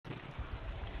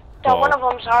So one of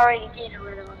them's already did a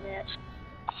little bit.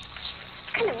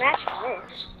 What kind of match is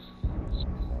this?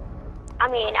 I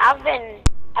mean,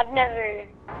 I've never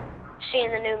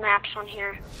seen the new maps on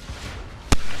here.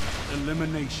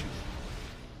 Elimination.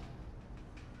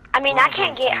 I mean, I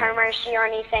can't get her mercy or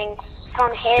anything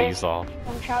from his. From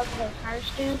Charles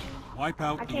First dude. Wipe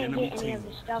out I can't get any of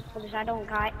the stuff because I don't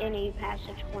got any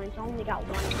passage points. I only got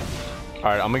one.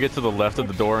 Alright, I'm gonna get to the left of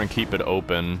the door and keep it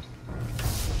open.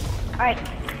 Alright.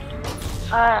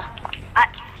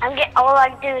 All I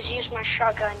do is use my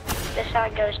shotgun. This is how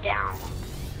it goes down.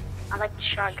 I like the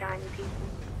shotgun, people.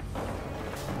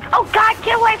 Oh God,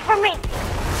 get away from me!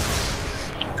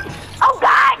 Oh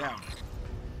God!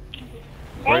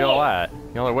 Where y'all at?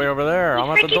 Y'all are way over there.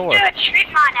 I'm at the door. He threw a trip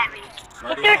mine at me.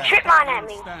 He threw a trip mine at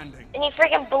me. And he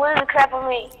freaking blew the crap on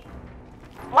me.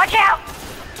 Watch out!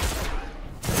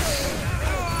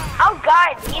 Oh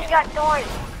God, he's got thorns.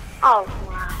 Oh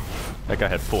wow. That guy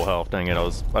had full health. Dang it! I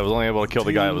was only able to kill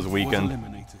the guy that was weakened.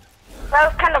 That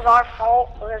was kind of our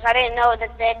fault because I didn't know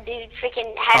that dude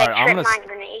freaking had a trip mine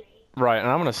grenade. Right, and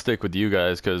I'm gonna stick with you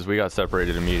guys because we got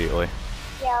separated immediately.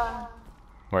 Yeah.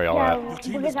 Where y'all at?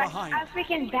 Because I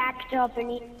freaking backed up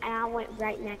and I went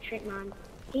right in that trip mine.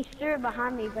 He threw it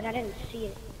behind me, but I didn't see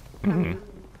it.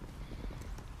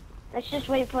 Let's just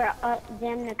wait for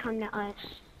them to come to us.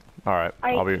 All right,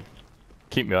 I'll be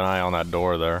keep an eye on that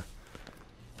door there.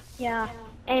 Yeah,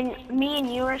 and me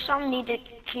and you or something need to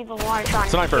keep a watch on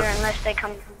Sniper. here unless they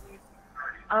come.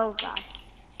 Oh God.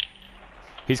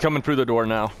 He's coming through the door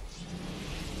now.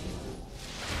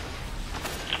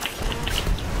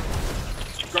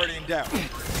 Guardian down.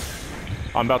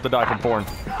 I'm about to die from porn.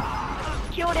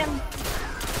 Killed him.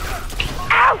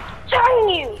 Ow! Darn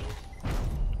you!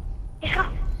 He's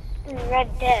got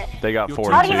red death. They got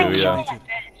 4 How too, do you even kill yeah. me that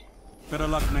fast? Better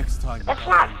luck next time. That's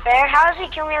not fair. How does he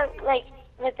kill me like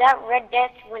with that red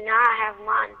death when I have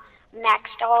mine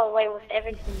maxed all the way with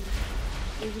everything?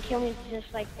 Does he kill me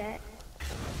just like that?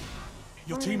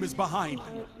 Your team is behind.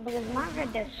 Because my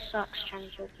red death sucks trying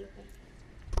to kill people.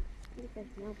 Because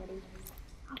nobody.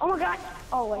 Oh my God!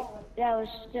 Oh wait, that was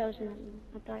nothing.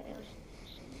 I thought it was.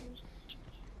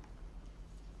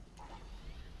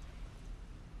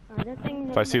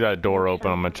 If I see that door open,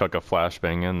 I'm gonna chuck a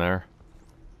flashbang in there.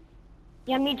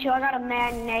 Yeah, me too. I got a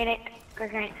magnetic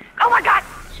grenade. Oh my God!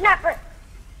 Snapper!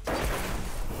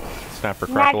 Snapper,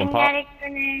 crackle, and pop. Magnetic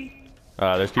grenade.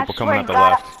 There's people coming at the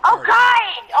left. Oh God!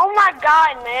 Oh my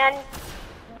God, man!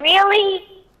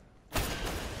 Really?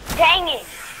 Dang it!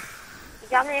 You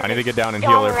got me. I need to get down and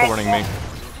heal. They're warning me.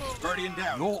 Guardian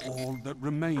down. You're all that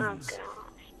remains.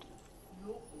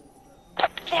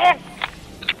 Get him!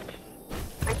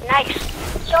 Nice.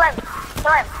 Kill him.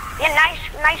 Kill him. Yeah,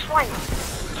 nice one.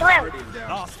 Kill him.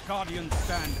 Last Guardian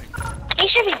standing. He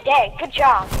should be dead. Good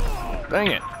job. Dang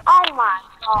it. Oh my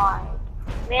God.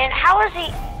 Man, how is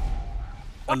he?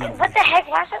 What the heck?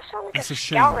 Why does that sound like a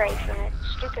scout rifle for that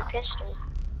stupid pistol?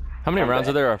 How many rounds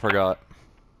are there? I forgot.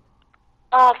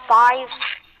 5.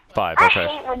 5, okay. I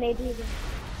hate when they do this.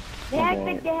 They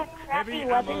have crappy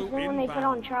weapons, then when they put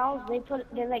on Charles,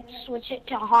 they like switch it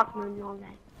to Hawkman and all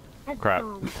that. That's Crap.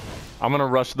 dumb. I'm gonna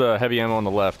rush the heavy ammo on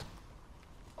the left.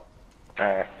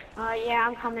 Alright. Yeah,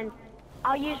 I'm coming.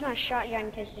 I'll use my shotgun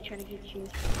in case they try to get you.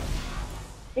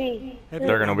 See.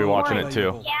 They're gonna be watching it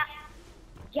too. Yeah.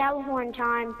 Yellow horn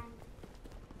time.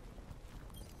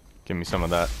 Give me some of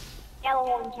that. Yellow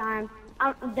horn time.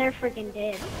 They're freaking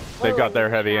dead. They've got their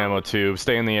heavy ammo too.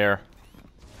 Stay in the air.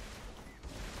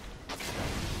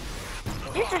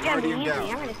 This is gonna be easy.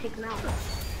 I'm gonna take them out.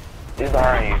 Who's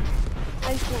behind you?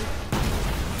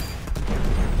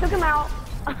 Took him out.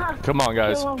 Come on,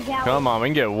 guys. Come on, we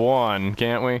can get one,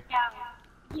 can't we?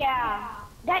 Yeah.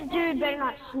 That dude better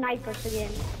not snipe us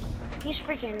again. He's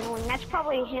freaking annoying. That's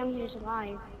probably him who's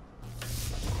alive.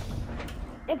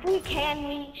 If we can,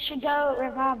 we should go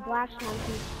revive Blast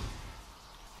Monkey.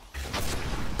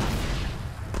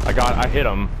 I hit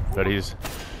him, but he's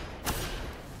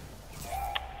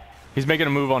making a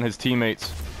move on his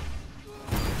teammates.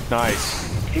 Nice.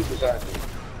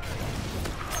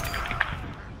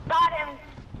 Got him.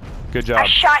 Good job. I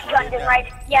shotgunned him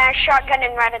right. Yeah, I shotgunned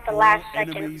him right at the last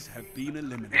second. Enemies have been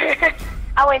eliminated.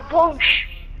 I went boosh.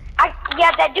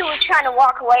 Yeah, that dude was trying to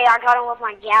walk away. I got him with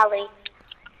my galley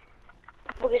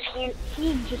because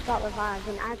he just got revived,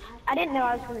 and I didn't know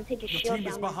I was gonna take his shield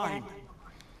down like that.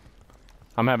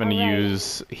 I'm having to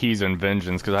use He's in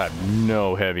Vengeance because I have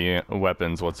no heavy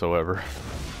weapons whatsoever.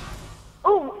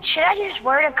 Ooh, should I use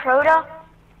Word of Crota?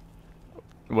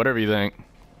 Whatever you think.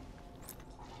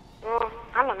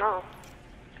 I don't know.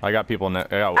 I got people. I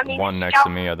got one next to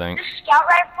me, I think. The scout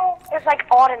rifle is like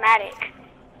automatic.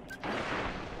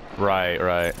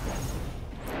 Right.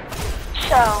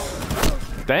 So.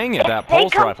 Dang it, that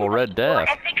pulse rifle, Red Death.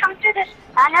 If they come through this,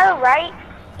 I know, right?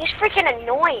 He's freaking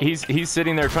annoying. He's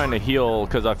sitting there trying to heal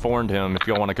because I formed him. If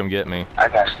y'all want to come get me. I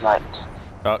got sniped.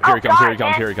 Oh, here he comes. God, Here he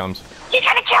comes. man. Here he comes. He's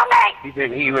gonna kill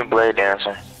me. He even blade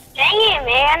dancer. Dang it,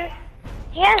 man.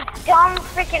 He has dumb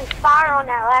freaking fire on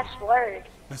that last word.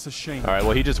 That's a shame. All right.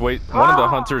 Well, he just one of the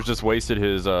hunters just wasted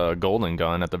his golden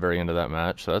gun at the very end of that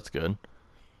match, so that's good.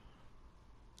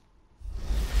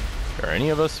 Are any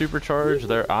of us supercharged?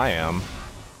 There, I am.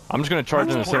 I'm just gonna charge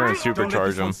in the center and Don't let supercharge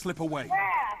this one him. slip away.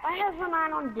 Crap, I have one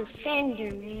on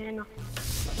defender, man.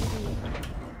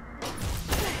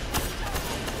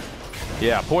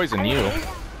 Yeah, poison you.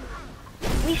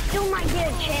 We still might get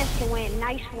a chance to win.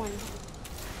 Nice one.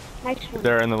 Nice one.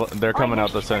 They're coming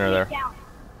out the center there. Down.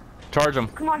 Charge him.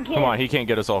 Come on, get Come on, him. he can't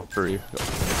get us all free.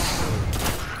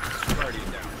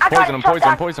 I got Poison him, it, so poison,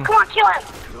 done. poison. Come on, kill him.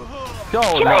 Oh,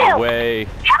 Kill no him. way.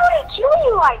 How did he kill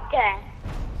you like that?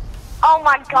 Oh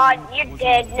my god, you're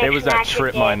dead. Next It was that match, you're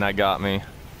trip dead. mine that got me.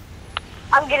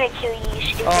 I'm gonna kill you, you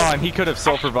stupid. Oh, and he could have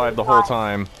self-revived the whole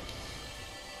time.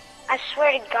 I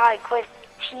swear to God, quit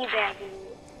teabagging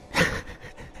me.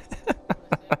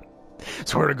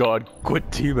 Swear to God, quit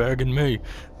teabagging me.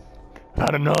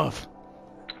 Had enough.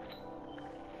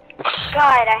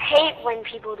 God, I hate when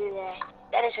people do that.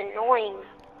 That is annoying.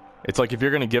 It's like if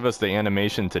you're gonna give us the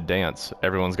animation to dance,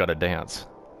 everyone's got to dance.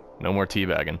 No more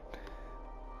teabagging.